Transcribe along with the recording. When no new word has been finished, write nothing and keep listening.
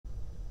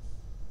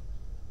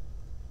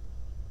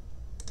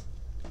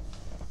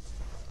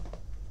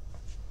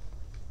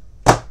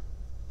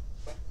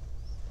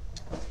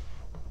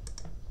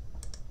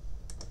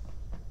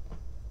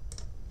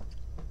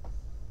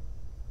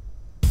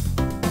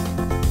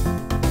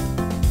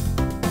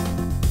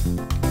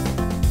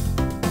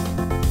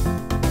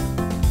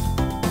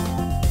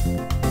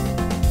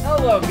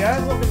Hello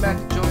guys, welcome back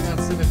to joining On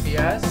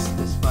CPPS,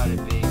 despite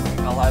it being like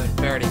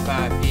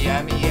 11:35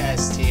 p.m.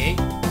 EST.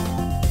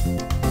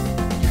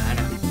 Yeah, I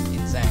know,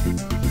 insane.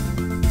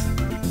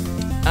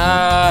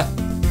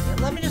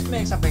 Let me just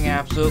make something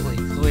absolutely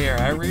clear.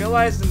 I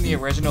realized in the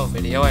original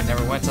video I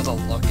never went to the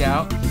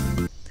lookout.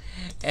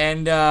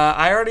 And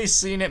I already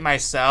seen it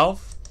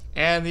myself.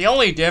 And the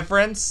only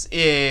difference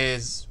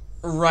is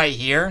right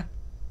here.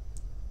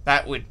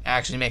 That would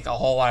actually make a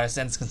whole lot of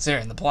sense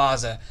considering the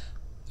plaza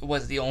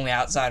was the only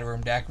outside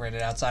room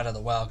decorated outside of the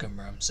welcome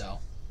room. So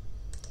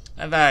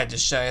I thought I'd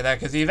just show you that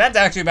because the event's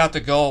actually about to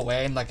go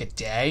away in like a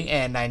day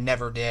and I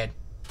never did.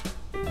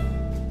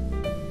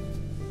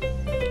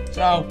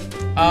 So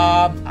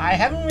I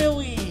haven't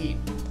really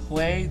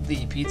played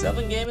the pizza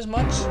oven game as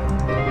much.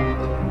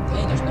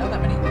 Dang, there's not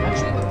that many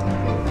actually.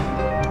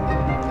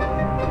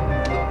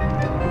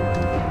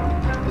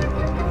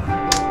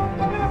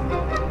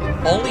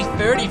 Only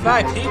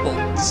 35 people.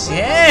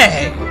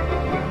 Dang!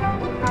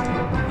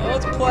 Well,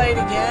 let's play it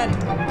again.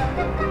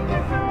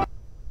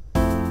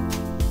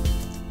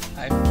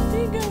 I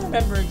think I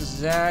remember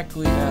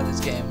exactly how this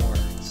game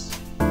works.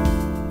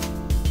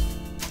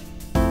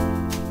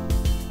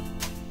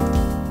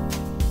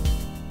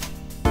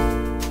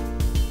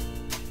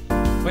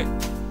 Wait.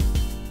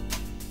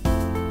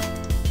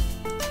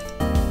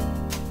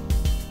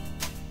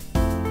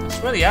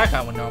 That's where the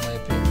icon would normally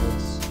appear.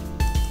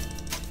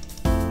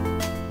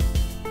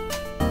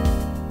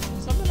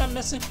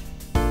 Missing?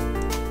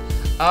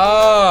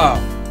 Oh,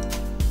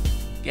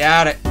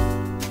 got it.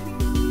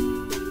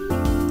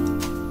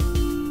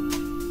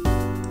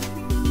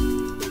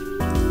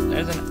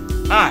 There's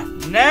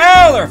an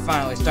now they're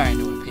finally starting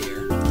to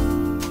appear.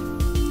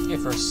 Okay,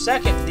 for a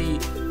second the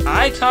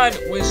icon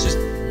was just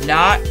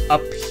not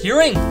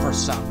appearing for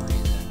some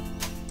reason.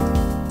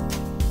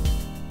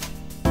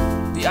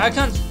 The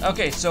icons,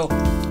 okay, so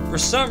for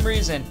some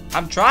reason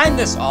I'm trying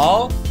this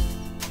all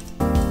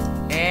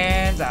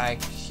and I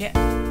can't.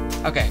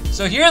 Okay,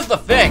 so here's the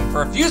thing.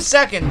 For a few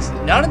seconds,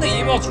 none of the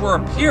emotes were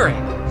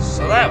appearing.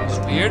 So that was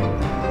weird.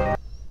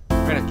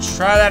 We're gonna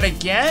try that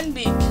again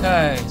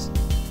because...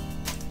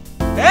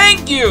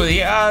 Thank you!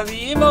 The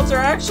emotes are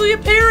actually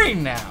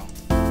appearing now.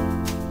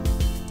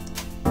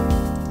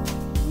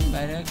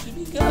 Might actually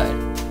be good.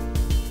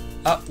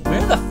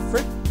 Where the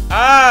frick...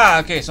 Ah,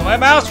 okay, so my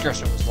mouse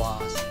cursor was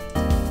lost.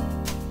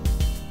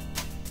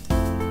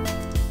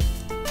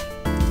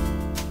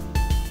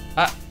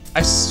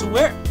 I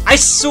swear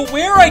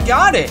I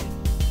got it!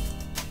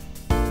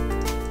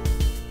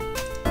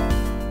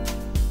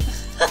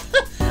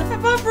 I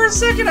thought for a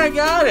second I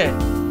got it!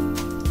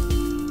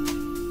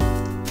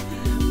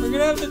 We're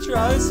gonna have to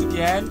try this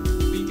again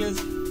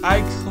because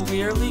I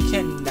clearly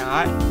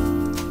cannot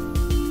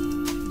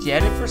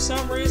get it for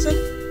some reason.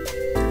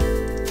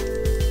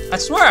 I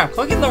swear I'm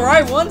clicking the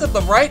right ones at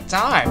the right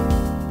time.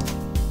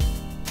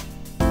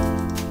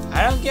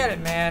 I don't get it,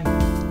 man.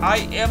 I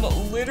am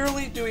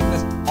literally doing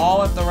this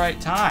all at the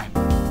right time.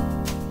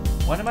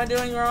 What am I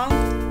doing wrong?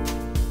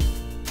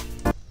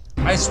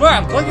 I swear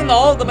I'm clicking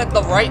all of them at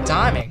the right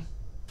timing.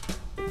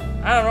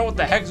 I don't know what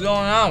the heck's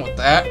going on with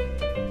that.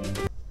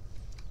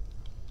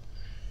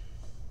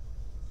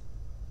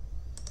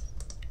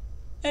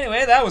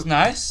 Anyway, that was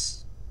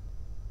nice.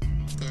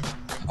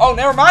 Oh,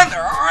 never mind,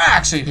 there are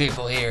actually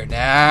people here.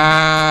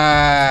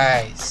 Nice.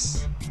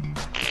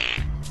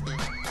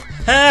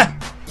 Huh.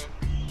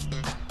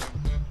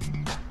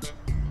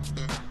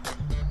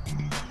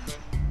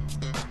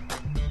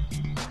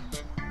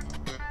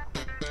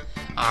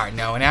 Alright,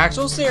 no, in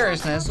actual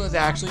seriousness, let's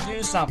actually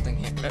do something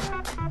here.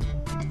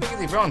 What are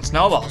they throwing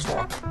snowballs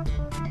for?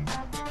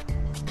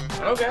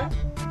 Okay.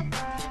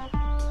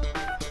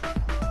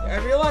 I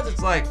realize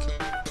it's like...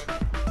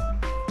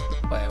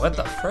 Wait, what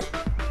the frick?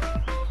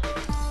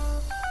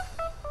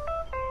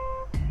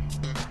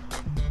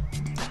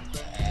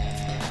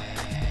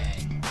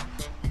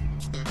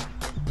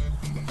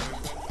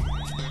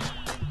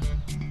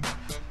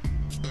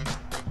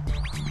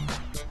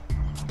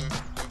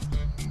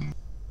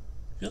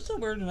 Feels so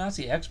weird to not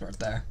see expert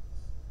there.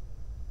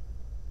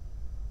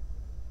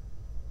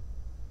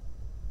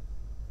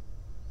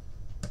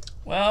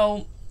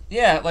 Well,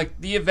 yeah,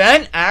 like the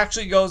event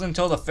actually goes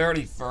until the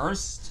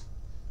 31st.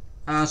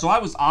 So I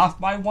was off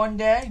by one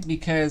day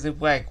because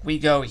if like we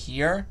go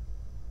here.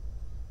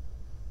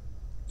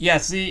 Yeah,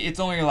 see, it's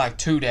only like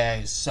 2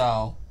 days,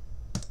 so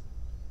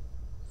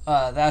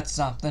that's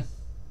something.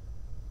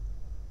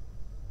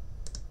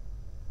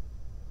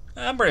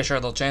 I'm pretty sure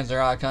they'll change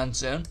their icon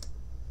soon.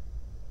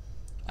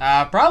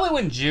 Probably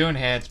when June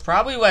hits.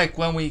 Probably like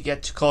when we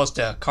get too close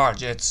to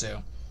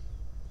Karjitsu.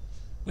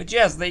 Which,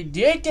 yes, they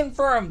did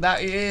confirm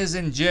that it is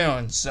in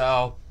June,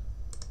 so...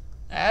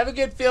 I have a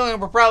good feeling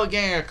we're probably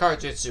getting a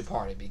Karjitsu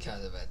party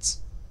because of it.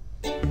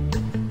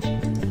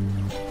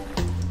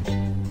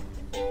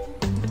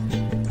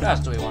 What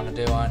else do we want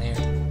to do on here?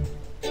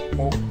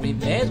 Well, we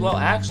may as well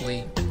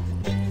actually...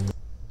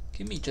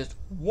 Give me just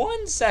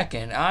 1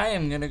 second. I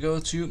am going to go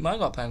to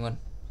Muggle Penguin.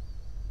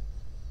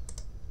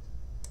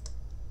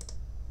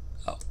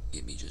 Oh,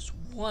 give me just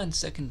 1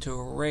 second to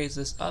raise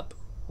this up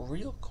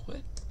real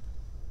quick.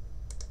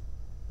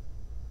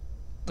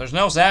 There's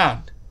no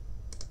sound.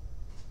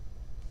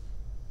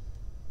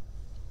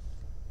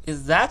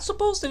 Is that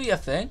supposed to be a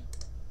thing?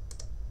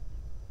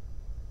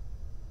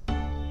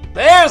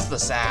 There's the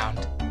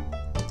sound.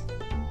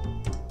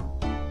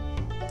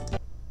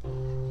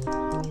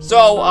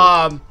 So,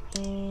 oh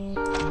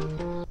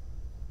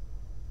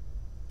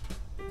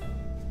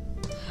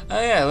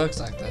yeah, it looks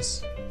like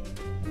this.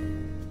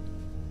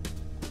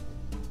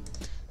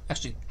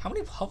 Actually, how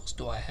many bubbles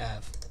do I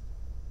have?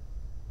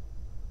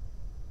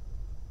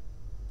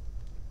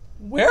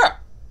 Where?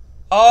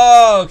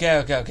 Oh,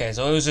 okay.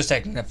 So it was just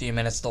taking a few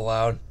minutes to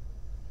load.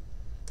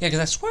 Yeah,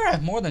 because I swear I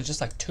have more than just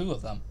like 2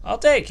 of them. I'll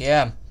take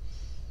him.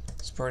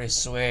 It's pretty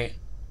sweet.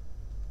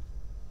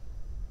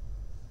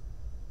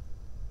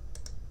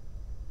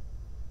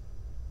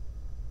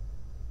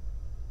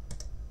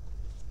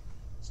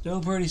 Still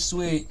pretty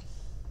sweet.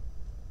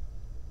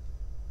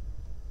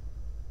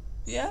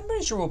 Yeah, I'm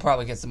pretty sure we'll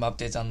probably get some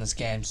updates on this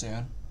game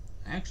soon.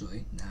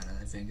 Actually, now that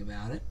I think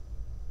about it.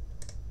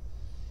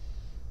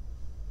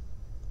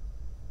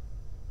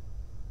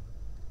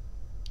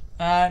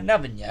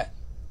 Nothing yet.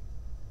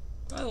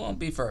 Probably won't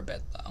be for a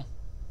bit, though.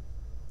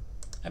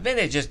 I think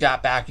they just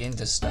got back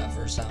into stuff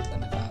or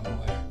something, if I'm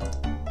aware.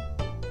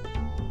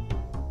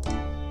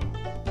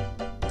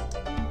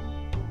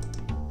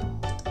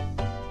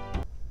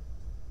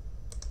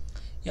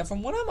 Yeah,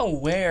 from what I'm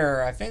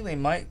aware, I think they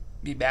might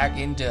be back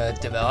into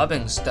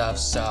developing stuff,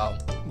 so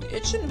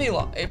it shouldn't be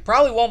long. It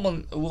probably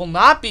will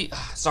not be,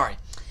 sorry.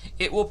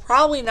 It will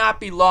probably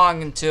not be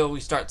long until we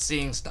start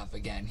seeing stuff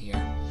again here.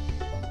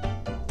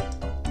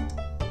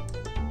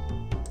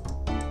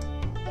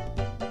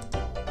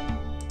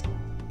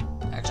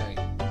 Actually,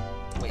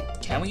 wait,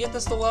 can we get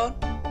this to load?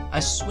 I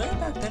swear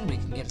back then we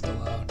can get it to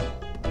load.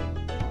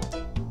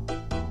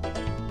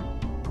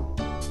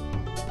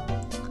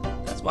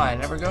 That's why I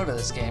never go to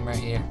this game right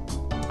here.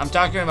 I'm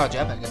talking about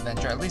Jetpack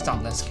Adventure, at least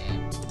on this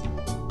game.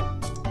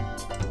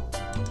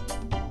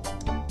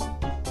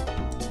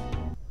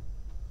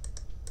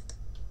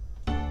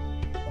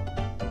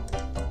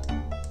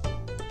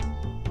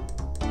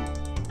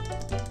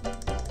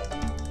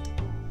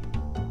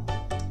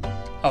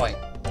 Oh wait,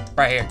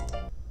 right here.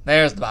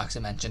 There's the box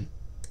I mentioned.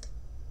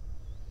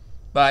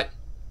 But,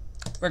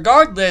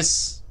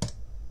 regardless...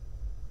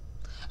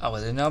 Oh,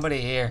 well, there's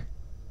nobody here.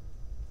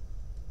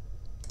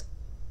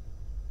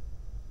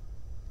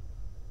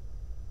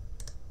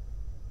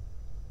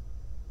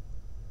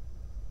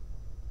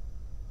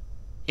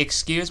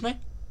 Excuse me?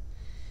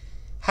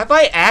 Have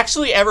I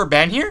actually ever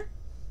been here?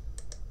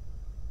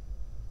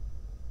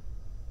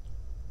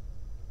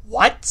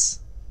 What?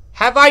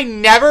 Have I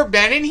never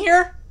been in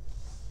here?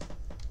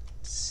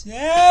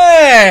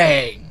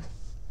 Dang!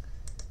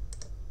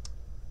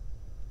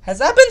 Has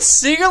that been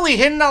secretly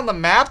hidden on the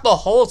map the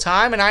whole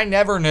time and I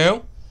never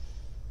knew?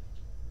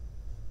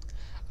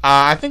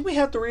 I think we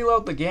have to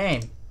reload the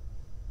game.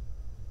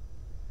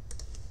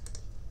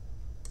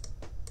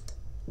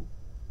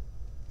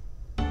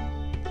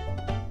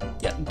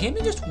 Yeah, give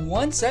me just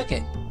 1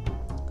 second.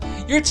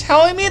 You're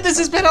telling me this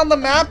has been on the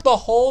map the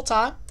whole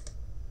time?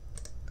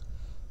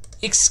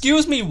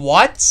 Excuse me,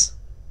 what?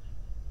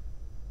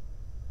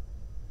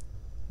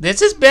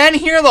 This has been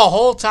here the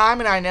whole time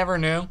and I never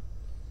knew?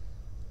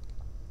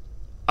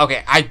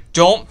 Okay, I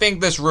don't think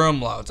this room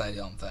loads, I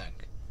don't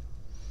think.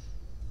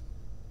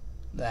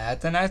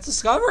 That's a nice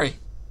discovery.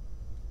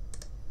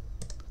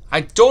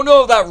 I don't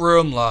know if that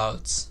room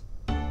loads.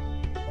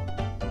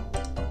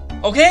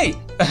 Okay,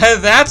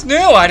 that's new.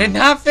 I did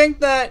not think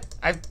that.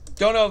 I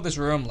don't know if this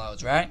room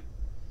loads, right?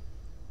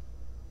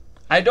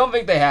 I don't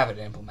think they have it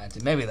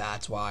implemented. Maybe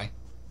that's why.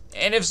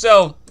 And if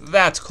so,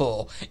 that's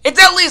cool.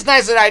 It's at least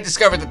nice that I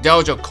discovered the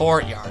dojo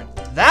courtyard.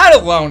 That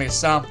alone is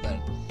something.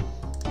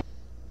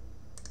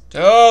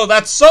 Dude,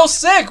 that's so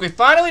sick! We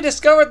finally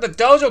discovered the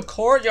dojo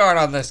courtyard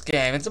on this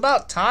game. It's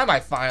about time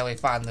I finally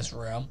find this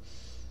room.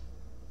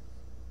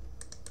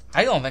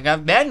 I don't think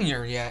I've been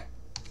here yet.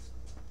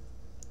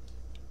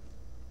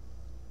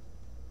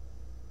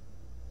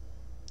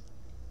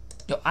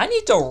 Yo, I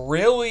need to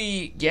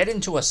really get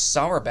into a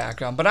summer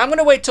background, but I'm going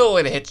to wait till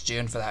it hits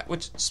June for that.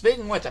 Which,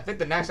 speaking of which, I think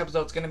the next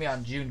episode is going to be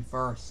on June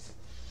 1st.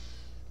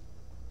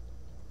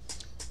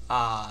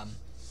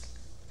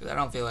 Because I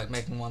don't feel like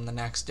making one the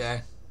next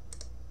day.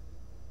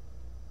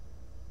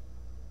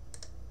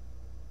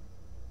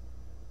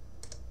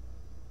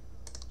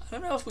 I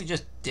don't know if we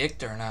just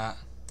dicked or not.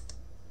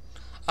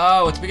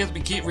 Oh, it's because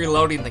we keep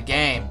reloading the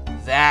game.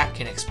 That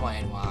can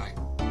explain why.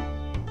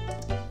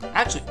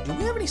 Actually, do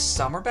we have any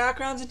summer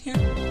backgrounds in here?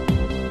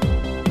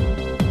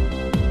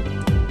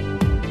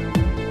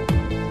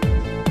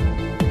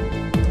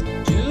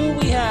 Do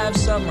we have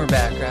summer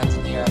backgrounds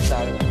in here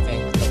outside of, I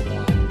think, the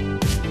one?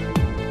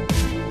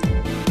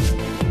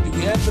 Do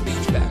we have the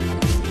beach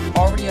background?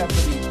 Already have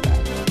the beach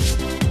background.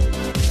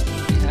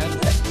 Do we have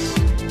this?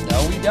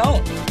 No, we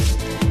don't.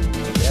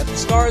 Do we have the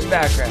stars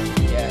background?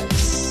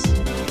 Yes.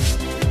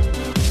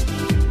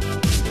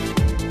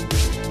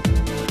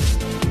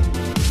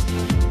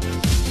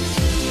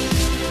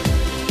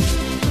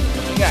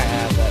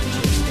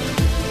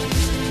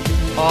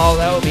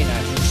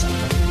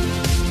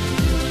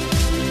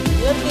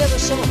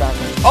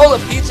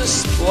 a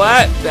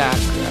splat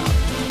background.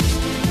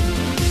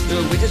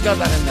 Dude, we just got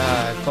that in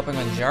Clipping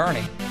on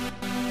Journey.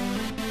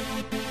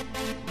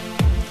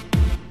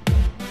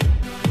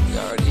 We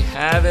already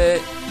have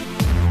it.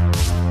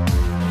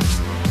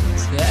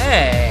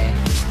 Okay.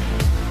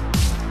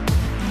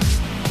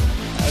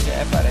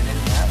 Okay, but I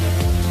didn't have it.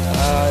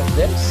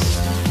 This.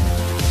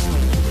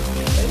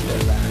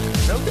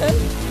 Okay.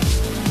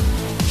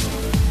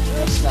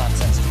 That's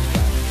nonsense.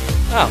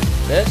 Oh,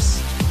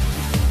 this.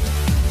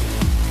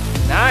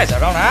 Nice, I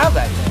don't have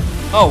that yet.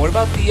 Oh, what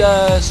about the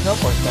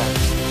snowboard back?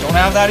 Don't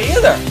have that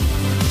either.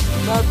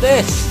 What about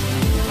this?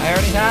 I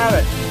already have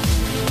it.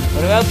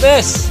 What about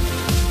this?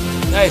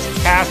 Nice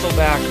castle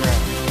background.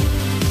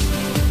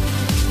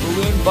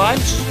 Balloon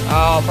bunch?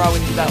 Oh, I'll probably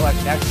need that like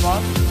next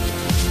month.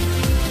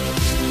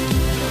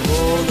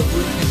 Oh, the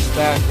blue pinch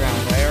background.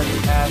 I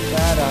already have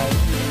that.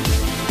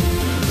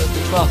 The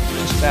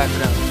 12-inch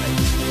background.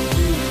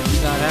 I do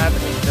not have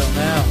it until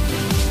now.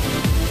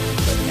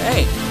 But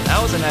hey, that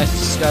was a nice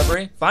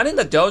discovery. Finding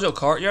the dojo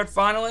courtyard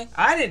finally.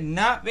 I did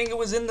not think it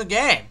was in the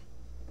game.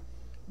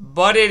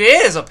 But it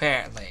is,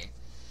 apparently.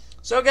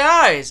 So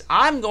guys,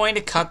 I'm going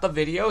to cut the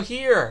video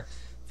here.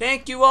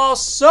 Thank you all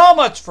so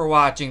much for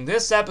watching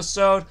this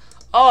episode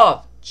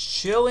of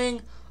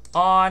Chilling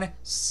on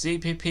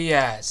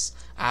CPPS.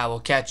 I will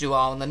catch you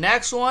all in the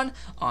next one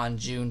on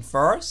June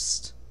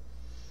 1st.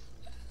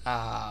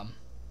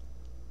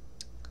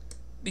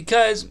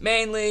 Because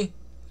mainly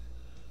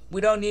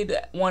we don't need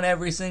one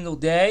every single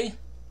day,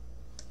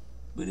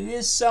 but it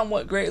is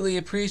somewhat greatly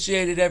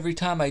appreciated every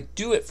time I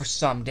do it for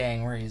some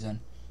dang reason.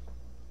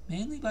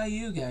 Mainly by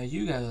you guys.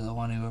 You guys are the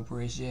one who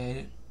appreciate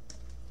it.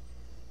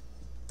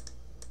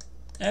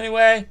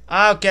 Anyway,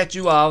 I'll catch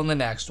you all in the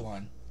next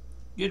one.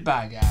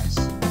 Goodbye, guys.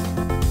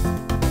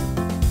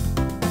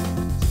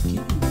 Give me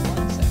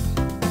 1 second.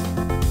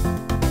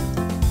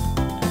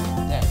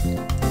 There we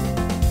go.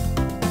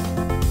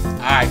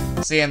 Alright,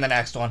 see you in the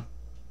next one.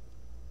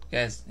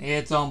 Because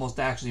it's almost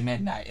actually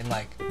midnight in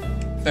like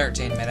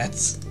 13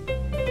 minutes.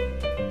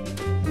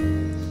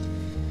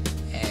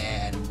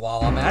 And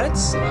while I'm at it,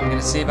 I'm going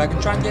to see if I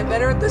can try and get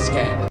better at this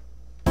game.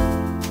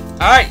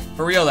 Alright,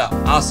 for real though.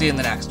 I'll see you in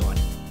the next one.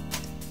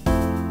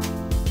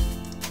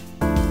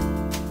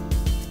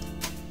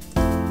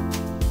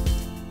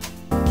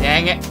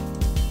 Dang it.